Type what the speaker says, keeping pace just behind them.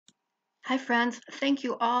Hi, friends. Thank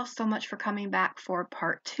you all so much for coming back for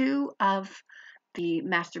part two of the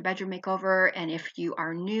master bedroom makeover. And if you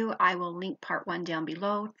are new, I will link part one down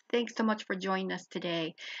below. Thanks so much for joining us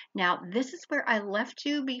today. Now, this is where I left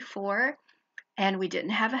you before, and we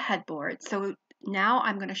didn't have a headboard. So now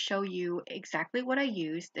I'm going to show you exactly what I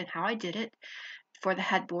used and how I did it for the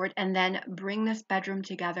headboard, and then bring this bedroom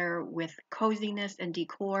together with coziness and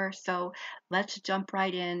decor. So let's jump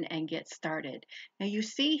right in and get started. Now you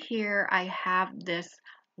see here I have this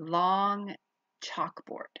long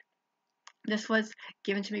chalkboard. This was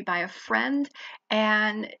given to me by a friend,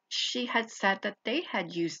 and she had said that they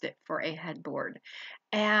had used it for a headboard.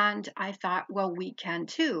 And I thought, well, we can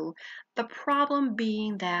too. The problem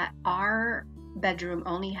being that our bedroom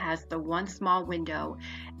only has the one small window,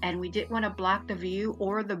 and we didn't want to block the view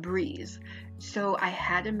or the breeze. So I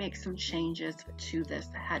had to make some changes to this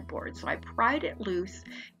headboard. So I pried it loose.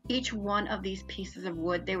 Each one of these pieces of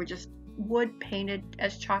wood, they were just wood painted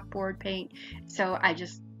as chalkboard paint. So I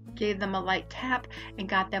just gave them a light tap and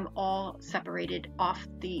got them all separated off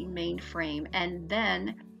the main frame. And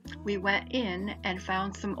then we went in and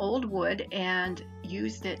found some old wood and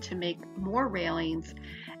used it to make more railings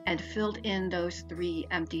and filled in those three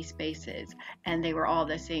empty spaces. And they were all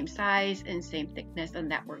the same size and same thickness,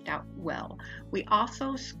 and that worked out well. We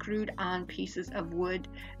also screwed on pieces of wood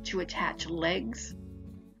to attach legs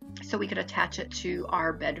so we could attach it to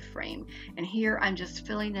our bed frame. And here I'm just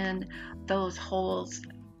filling in those holes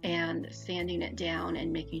and sanding it down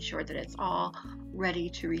and making sure that it's all ready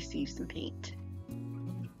to receive some paint.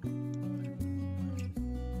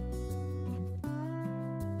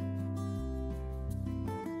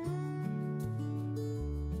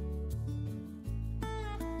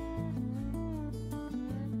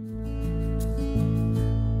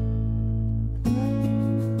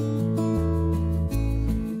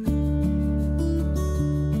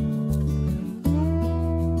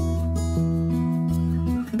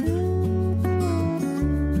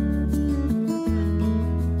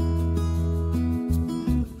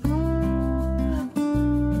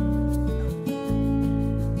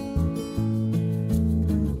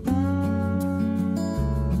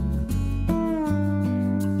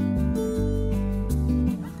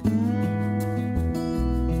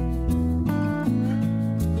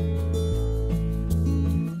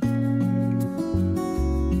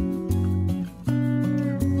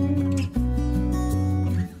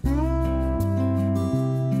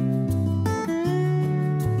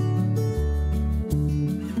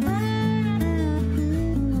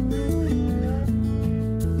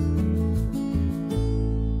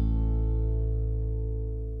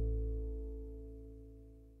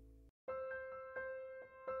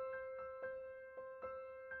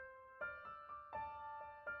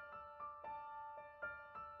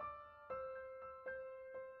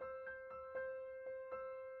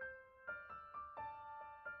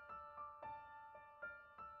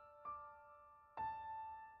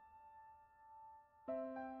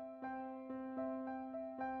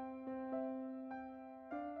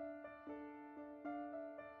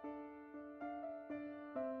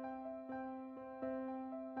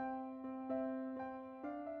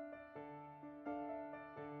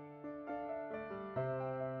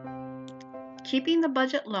 Keeping the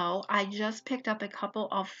budget low, I just picked up a couple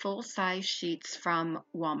of full-size sheets from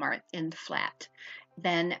Walmart in flat.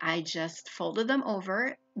 Then I just folded them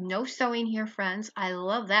over. No sewing here, friends. I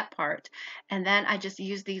love that part. And then I just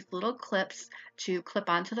used these little clips to clip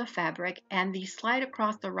onto the fabric, and these slide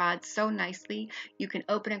across the rod so nicely. You can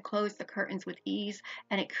open and close the curtains with ease,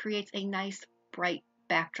 and it creates a nice bright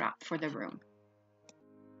backdrop for the room.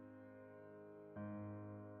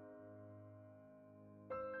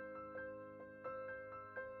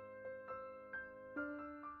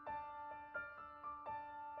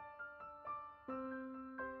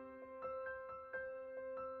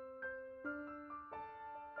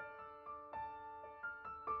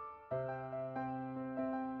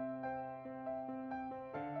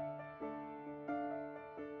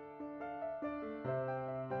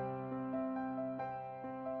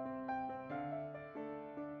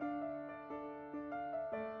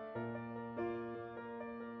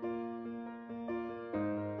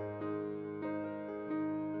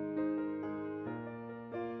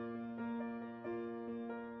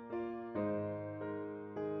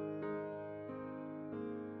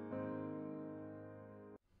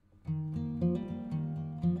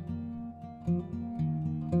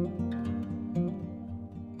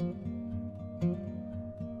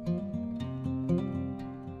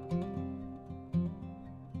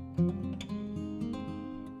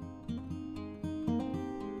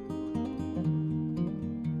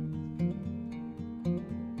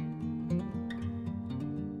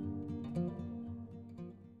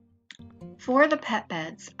 For the pet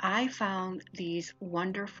beds, I found these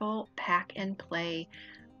wonderful pack and play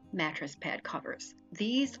mattress pad covers.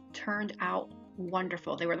 These turned out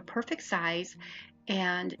wonderful. They were the perfect size,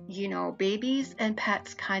 and you know, babies and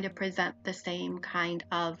pets kind of present the same kind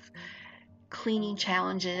of cleaning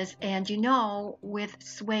challenges. And you know, with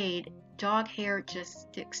suede, dog hair just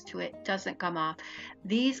sticks to it, doesn't come off.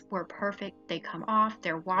 These were perfect. They come off,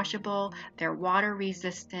 they're washable, they're water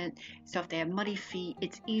resistant. So if they have muddy feet,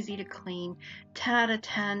 it's easy to clean. 10 out of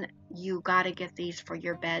 10, you got to get these for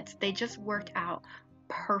your beds. They just worked out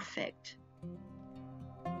perfect.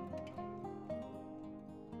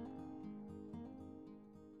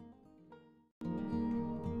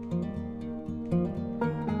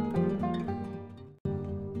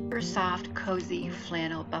 Super soft, cozy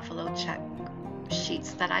flannel buffalo check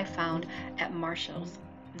sheets that I found at Marshall's.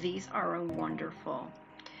 These are wonderful.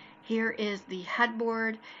 Here is the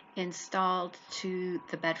headboard installed to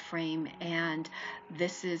the bed frame, and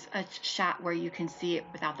this is a shot where you can see it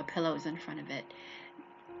without the pillows in front of it.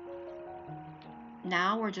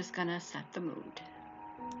 Now we're just gonna set the mood.